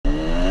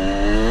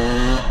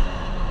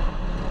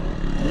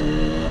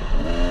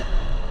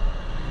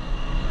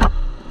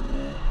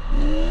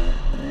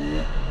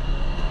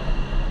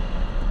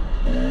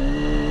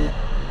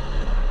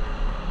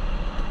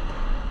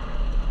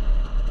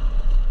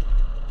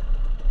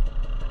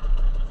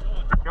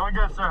Going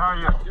good, sir. How are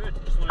you? Good.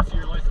 Just want to see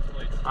your license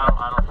plates. I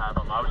don't have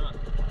them.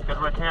 Because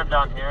we're camped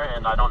down here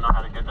and I don't know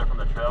how to get there from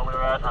the trail we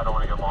were at. I don't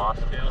want to get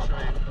lost. Okay, I'll show you.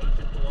 Why don't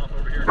you pull off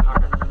over here?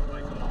 Okay.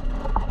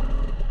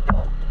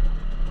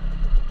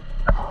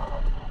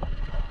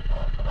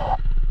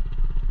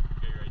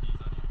 Your IDs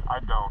on you? I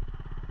don't.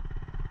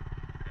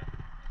 Okay.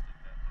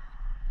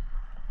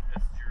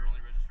 That's your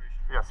only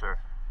registration? Yes, sir.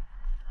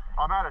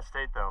 I'm out of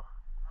state though.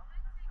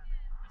 Mississippi?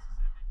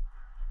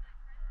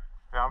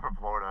 Okay. Yeah, I'm from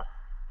Florida.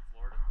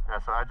 Florida? Yeah,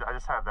 so I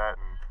just have that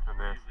and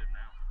Where this. do you live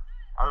now?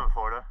 I live in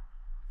Florida.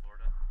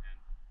 Florida and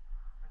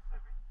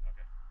Mississippi.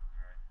 Okay.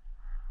 All right.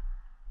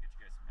 Get you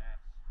guys some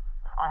maps.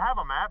 I have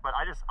a map, but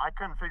I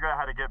couldn't figure out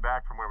how to get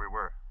back from where we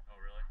were. Oh,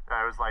 really?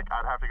 Yeah, it was like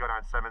I'd have to go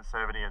down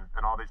 770 and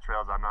all these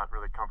trails I'm not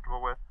really comfortable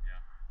with. Yeah.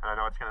 And I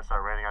know it's gonna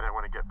start raining. I didn't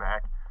want to get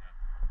back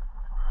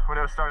when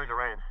it was starting to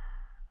rain.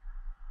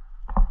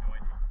 No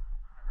idea.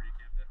 Where you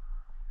camped at?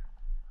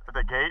 At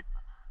the gate,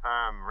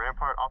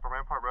 Rampart, off of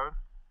Rampart Road.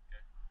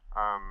 Okay.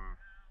 Um,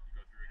 You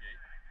go through a gate?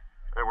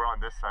 and we're on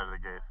this side of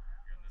the gate.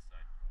 You're on this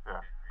side?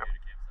 Yeah. Okay. Are you at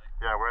a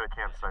campsite? Yeah, we're at a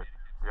campsite.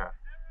 Yeah.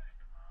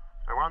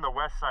 And we're on the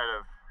east side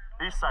of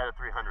 300. East side of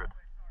 300. Okay. Well,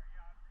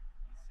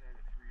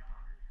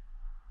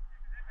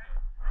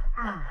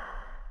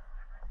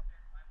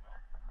 let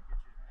me get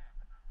you a map.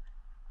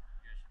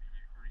 You guys should be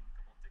earning a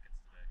couple of tickets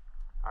today.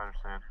 I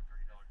understand.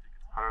 $130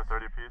 tickets.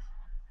 130 apiece.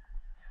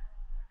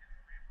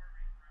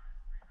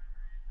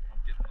 I'm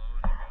getting low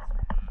and I got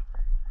some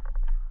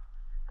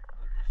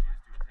other issues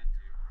to attend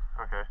to.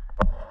 Okay.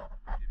 I'm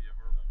going to give you a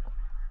verbal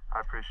warning.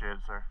 I appreciate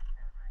it, sir.